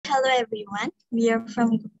Hello everyone, we are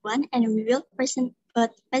from Group 1 and we will present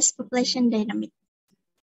about pest population dynamic.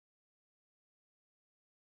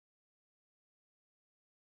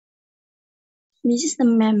 This is the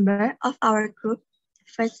member of our group.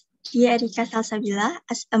 First, Diah Erika as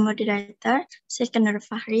a moderator. Second,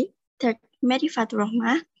 Fahri. Third, Meri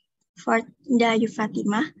Faturahma. Fourth, Indah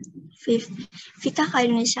Fatima. Fifth, Fika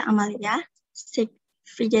Khairunissa Amalia. Sixth,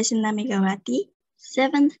 Frida Megawati.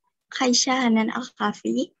 Seventh, Kaysha Hanaan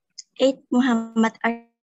Al-Kafi. Eighth, Muhammad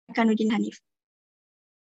Arkanuddin Hanif.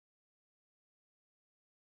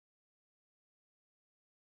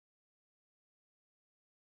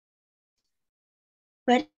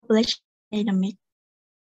 What is population dynamic?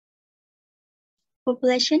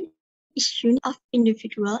 Population is unit of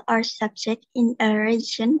individual or subject in a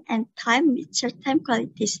region and time with certain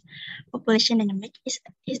qualities. Population dynamic is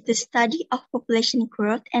the study of population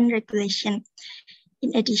growth and regulation.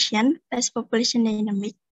 In addition, pest population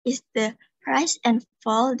dynamic is the rise and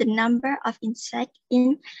fall the number of insects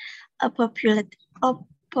in a population.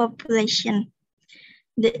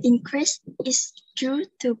 The increase is due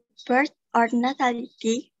to birth or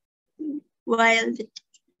natality, while the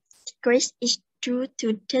decrease is due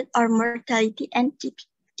to death or mortality and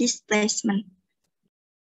displacement.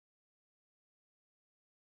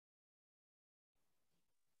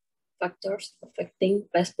 Factors affecting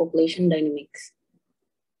pest population dynamics.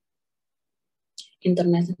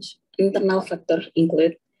 Internal factors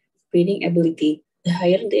include breeding ability. The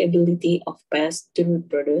higher the ability of pests to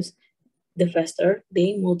reproduce, the faster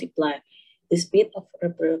they multiply. The speed of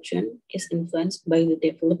reproduction is influenced by the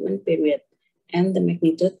development period and the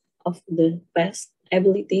magnitude of the pest's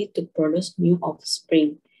ability to produce new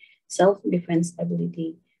offspring. Self-defense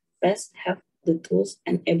ability. Pests have the tools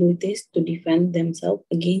and abilities to defend themselves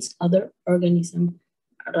against other organisms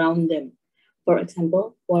around them. For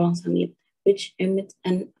example, walang sangit, which emits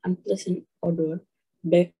an unpleasant odor,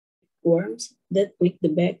 bagworms that make the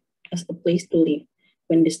bag as a place to live.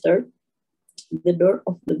 When disturbed, the door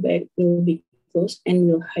of the bag will be closed and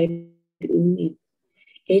will hide in it.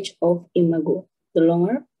 Age of imago. The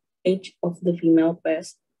longer age of the female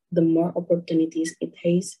pest, the more opportunities it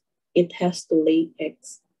has to lay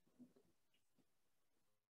eggs.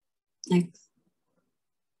 Next.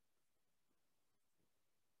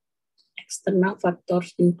 External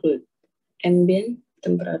factors include ambient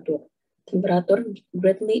temperature. Temperature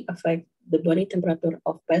greatly affects the body temperature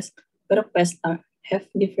of pests, where pests have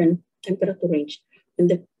different temperature range.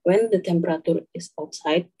 When the temperature is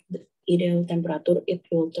outside the ideal temperature, it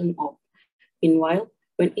will turn off. Meanwhile,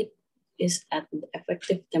 when it is at the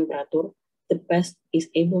effective temperature, the pest is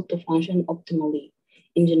able to function optimally.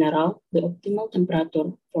 In general, the optimal temperature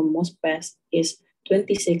for most pests is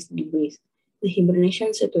 26 degrees. The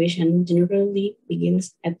hibernation situation generally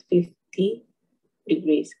begins at 50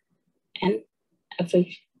 degrees and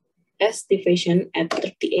estivation at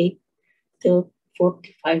 38 till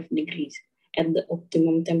 45 degrees. At the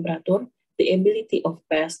optimum temperature, the ability of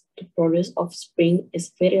pests to produce offspring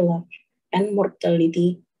is very large and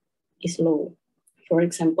mortality is low. For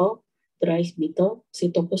example, the rice beetle,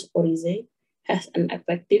 Cytopus oryzae, has an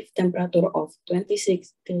effective temperature of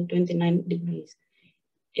 26 till 29 degrees.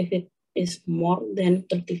 If it is more than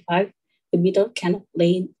 35, the beetle cannot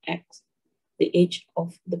lay eggs. The age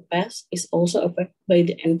of the pest is also affected by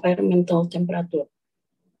the environmental temperature.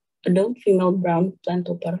 Adult female brown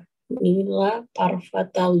plantoper, Nila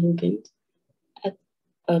parvata lubens, at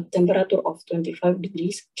a temperature of 25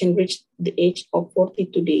 degrees can reach the age of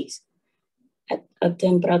 42 days. At a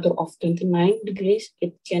temperature of 29 degrees,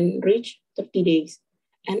 it can reach 30 days.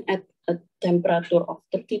 And at a temperature of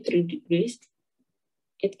 33 degrees,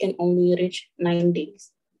 it can only reach 9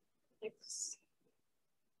 days.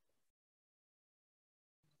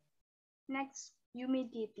 Next,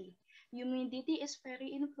 humidity. Humidity is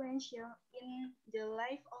very influential in the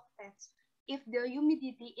life of pets. If the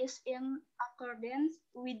humidity is in accordance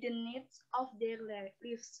with the needs of their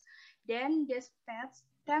lives, then these pets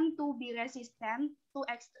tend to be resistant to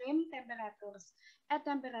extreme temperatures. A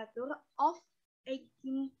temperature of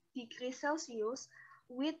 18 degrees Celsius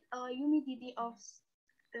with a humidity of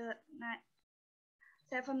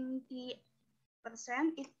 70%,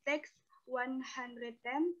 it takes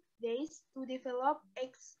 110 days to develop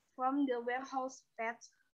eggs from the warehouse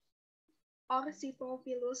pets or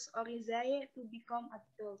Cytophilus oryzae to become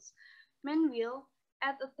adults. Meanwhile,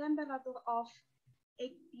 at a temperature of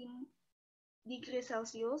 18 degrees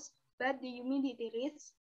Celsius, but the humidity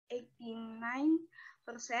reaches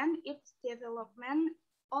 89%, its development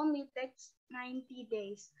only takes 90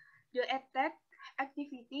 days. The attack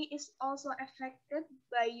activity is also affected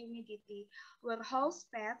by humidity, where house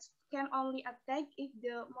pests can only attack if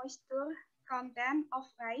the moisture content of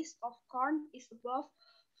rice or corn is above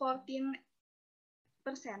 14%.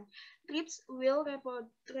 Trips will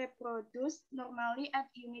reproduce normally at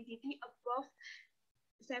humidity above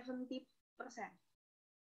 70%.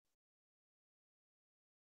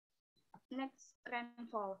 Next,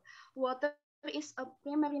 rainfall. Water is a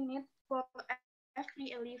primary need for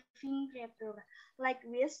every living creature, like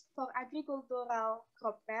waste for agricultural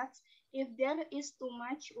crop pests. If there is too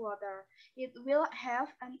much water, it will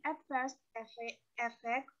have an adverse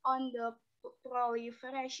effect on the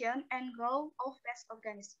proliferation and growth of pest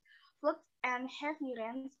organisms. Floods and heavy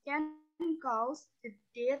rains can cause the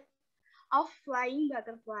death of flying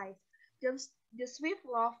butterflies. The swift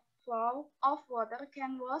flow of water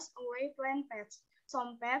can wash away plant pests.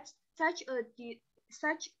 Some pests, such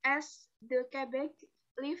as the cabbage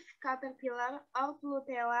leaf caterpillar or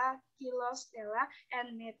Plutella kilostella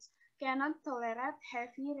and mites, cannot tolerate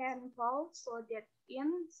heavy rainfall, so that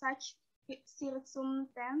in such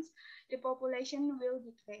circumstances the population will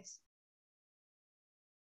decrease.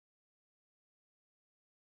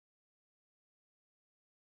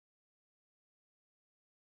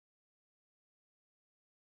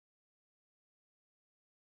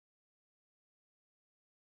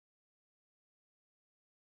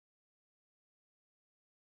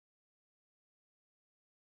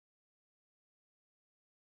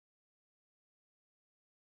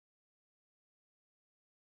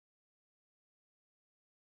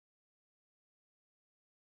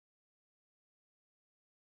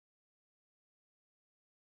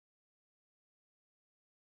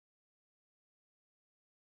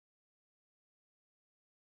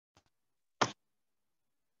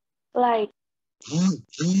 Light.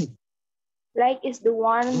 Light is the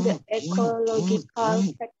ecological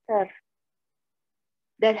factor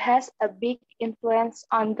that has a big influence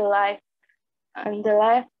on the life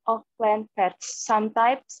of plant pests. Some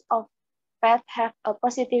types of pests have a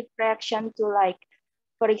positive reaction to light.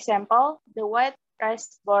 For example, the white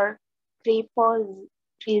rice borer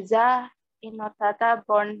Tripotriza inotata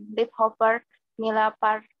born leafhopper Mila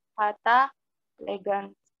parvata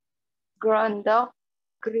elegans, ground dog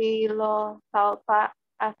Grylosalpa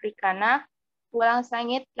africana, walang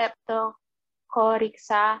sangit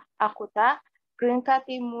Leptocoryxa acuta, green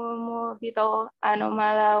Catimumu beetle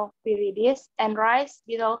Anomalous viridis, and rice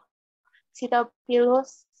beetle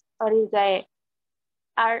Cytopilus oryzae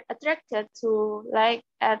are attracted to light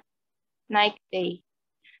at night day.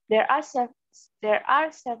 There are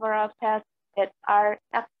several pests that are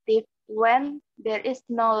active when there is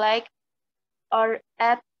no light or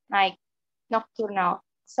at night, nocturnal,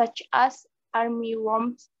 such as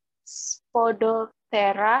armyworms,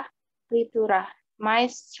 Spodoptera tritura,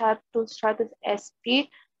 mice Stratus sp,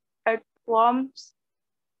 earthworms,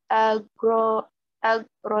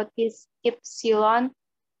 Agrotis epsilon,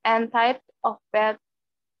 and type of pet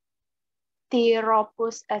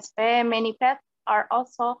Pteropus sp. Many pets are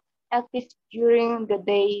also active during the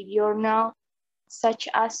day diurnal, such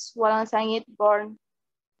as walang sangit born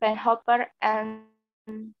penhopper and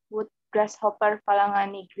wood grasshopper Phalanga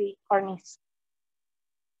nigricornis.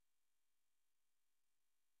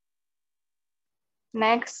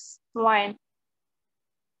 Next, wine.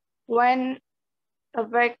 Wine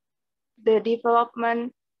affects the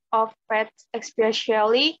development of pets,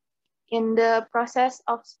 especially in the process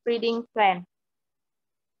of spreading pets.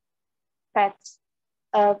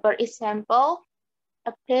 For example,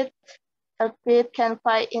 a pet can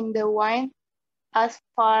fly in the wind as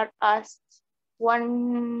far as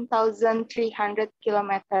 1,300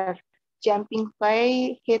 kilometers. Jumping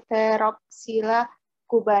fly Heteropsila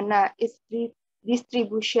cubana. Its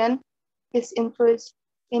distribution is influenced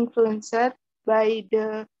by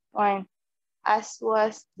the wind, as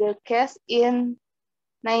was the case in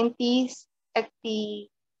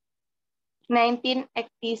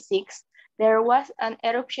 1986. There was an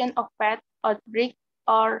eruption of pet outbreak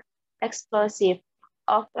or explosive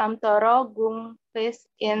of Lamtoro Gungfis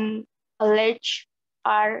in a large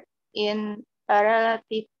R in a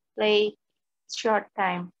relatively short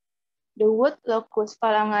time. The wood locust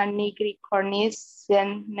Phalanga nigricornis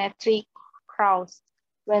zenetri crows.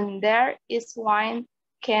 When there is wind,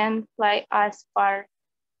 can fly as far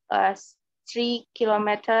as 3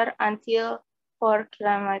 kilometers until 4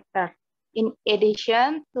 kilometers. In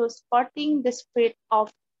addition to supporting the spread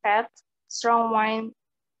of pets, strong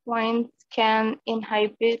winds can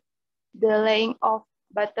inhibit the laying of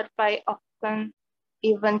butterfly, often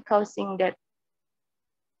even causing death.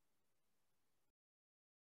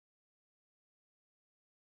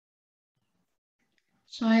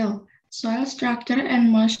 Soil. Soil structure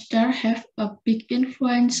and moisture have a big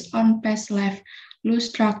influence on pest life. Loose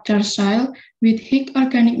structure soil with high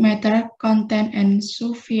organic matter content and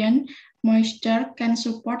sufficient moisture can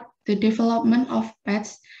support the development of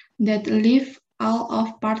pests that live all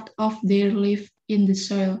of part of their life in the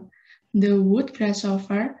soil. The wood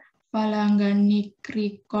grasshopper,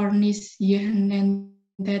 Phalanganicricornis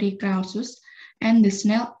yehnentericasus, and the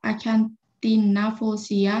snail Achanthina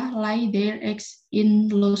fulcia lay their eggs in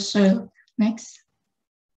loose soil. Next.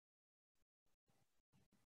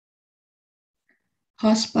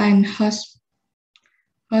 Host plant. Host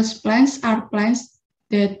plants are plants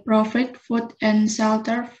that provide food and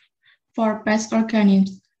shelter for pest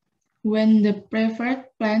organisms. When the preferred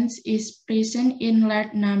plant is present in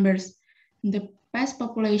large numbers, the pest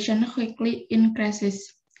population quickly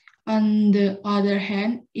increases. On the other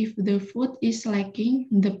hand, if the food is lacking,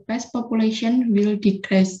 the pest population will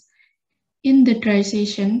decrease. In the dry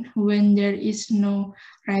season, when there is no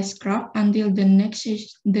rice crop until the next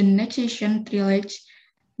season tillage,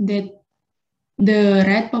 that the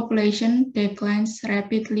rat population declines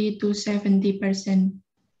rapidly to 70%.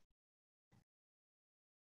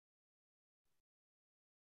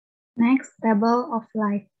 Next, table of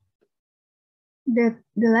life. The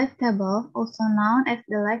life table, also known as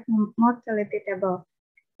the life mortality table,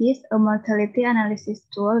 is a mortality analysis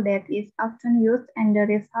tool that is often used and the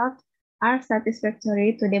results are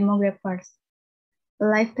satisfactory to demographers. The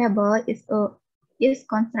life table is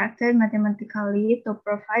constructed mathematically to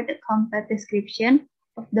provide a complete description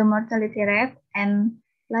of the mortality rate and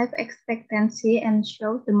life expectancy and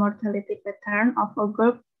shows the mortality pattern of a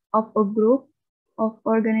group of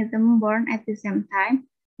organisms born at the same time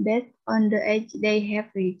based on the age they have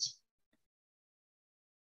reached.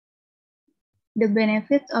 The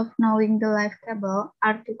benefits of knowing the life table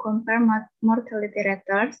are to compare mortality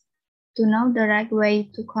rates, to know the right way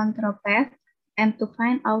to control pests, and to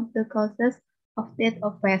find out the causes of death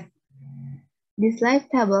of pests. This life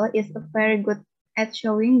table is very good at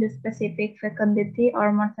showing the specific fecundity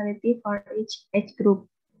or mortality for each age group.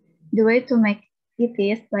 The way to make it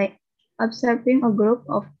is by observing a group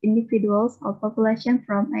of individuals or population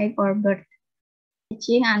from egg or birth,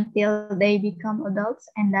 aging until they become adults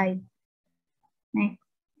and die. Next.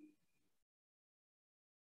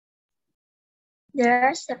 There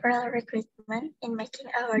are several requirements in making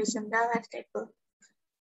a horizontal life table.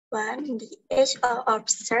 1. The age of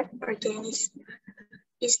observed organism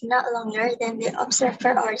is not longer than the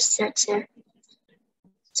observer or researcher.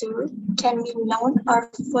 2. Can be known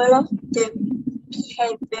or follow the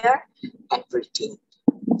behavior and breeding.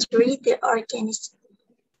 3. The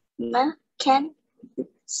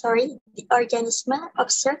organism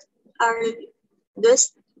observed are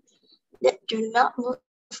those that do not move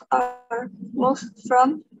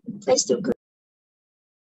from place to place.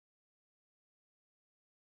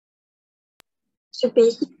 The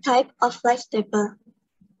basic type of life table.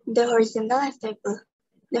 The horizontal life table.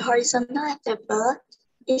 The horizontal life table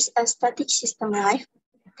is a static system life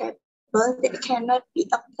table that cannot be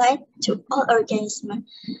applied to all organisms,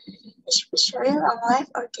 especially long-life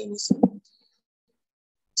organisms.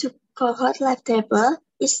 The cohort life table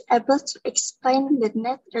is able to explain the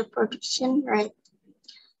net reproduction rate,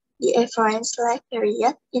 the average life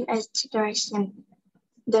period in a generation,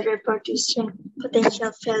 the reproduction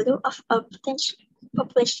potential value of a potential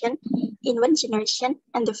population in one generation,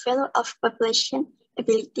 and the value of population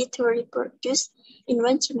ability to reproduce in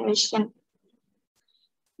one generation.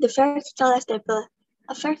 The vertical life table.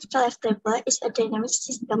 A vertical life table is a dynamic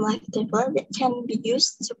system life table that can be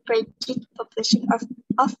used to predict population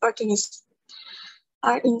of organisms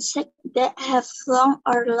or insects that have long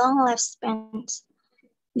lifespans.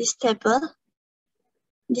 This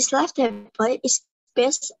life table is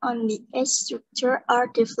based on the age structure or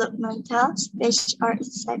developmental stage or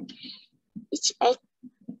insect. Each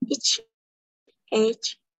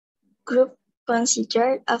age group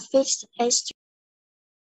considered a fixed age structure.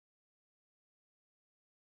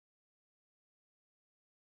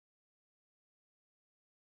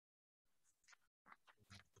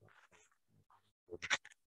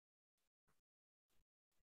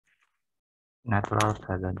 Natural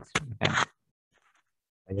balance mechanism.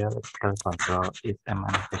 Biological control is a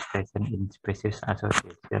manifestation in species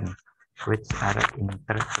association, which are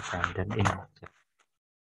interdependent in nature.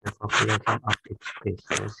 The population of each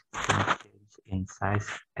species can change in size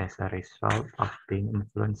as a result of being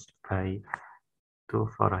influenced by two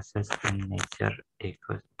forces in natural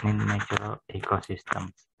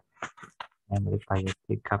ecosystems, namely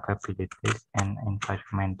biotic capabilities and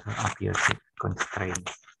environmental abiotic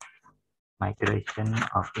constraints. Migration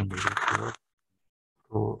of individuals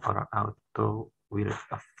to or out to will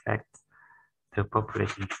affect the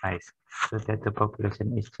population size, so that the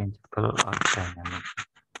population is changeable or dynamic.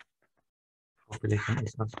 Population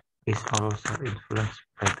is also influenced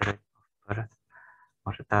by the rate of birth,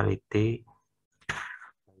 mortality,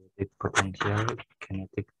 biotic potential,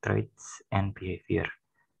 genetic traits, and behavior.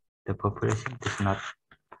 The population does not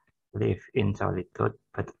live in solitude,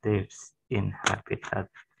 but lives in habitat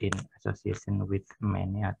in association with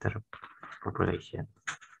many other populations.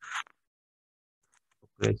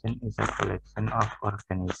 Population is a collection of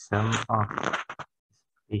organisms of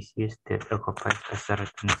species that occupies a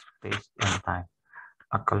certain space and time.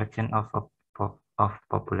 A collection of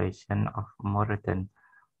population of more than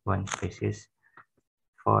one species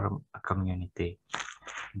form a community.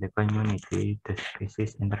 In the community, the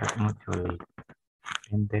species interact mutually,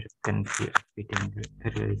 and there can be a feeding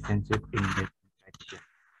relationship in the interaction.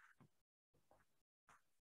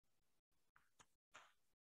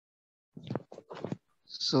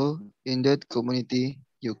 So, in that community,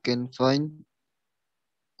 you can find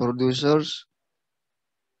producers,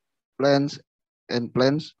 plants and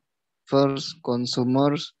plants, first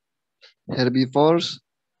consumers, herbivores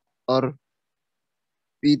or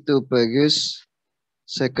phytophagous,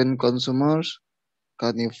 second consumers,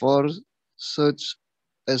 carnivores such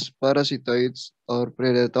as parasitoids or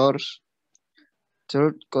predators,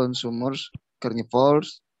 third consumers,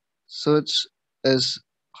 carnivores such as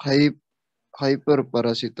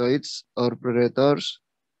hyperparasitoids or predators,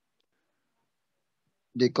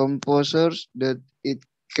 decomposers that eat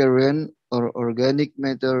carrion or organic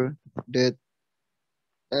matter that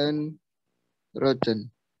and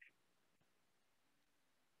rotten.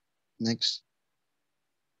 Next.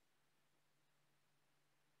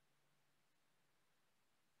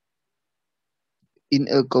 In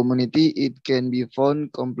a community, it can be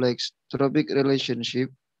found complex trophic relationship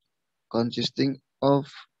consisting of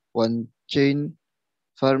one chain,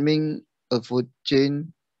 farming, a food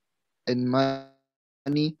chain, and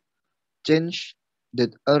many chains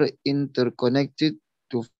that are interconnected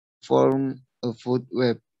to form a food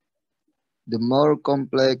web. The more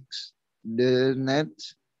complex the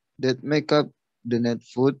nets that make up the net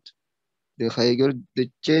food, the higher the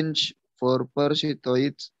change for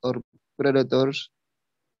parasitoids or predators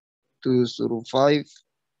to survive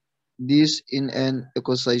this in an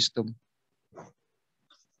ecosystem.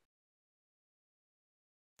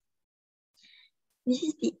 This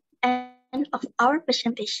is the end of our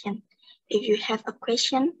presentation. If you have a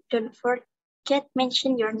question, don't forget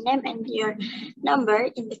mention your name and your number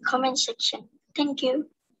in the comment section. Thank you.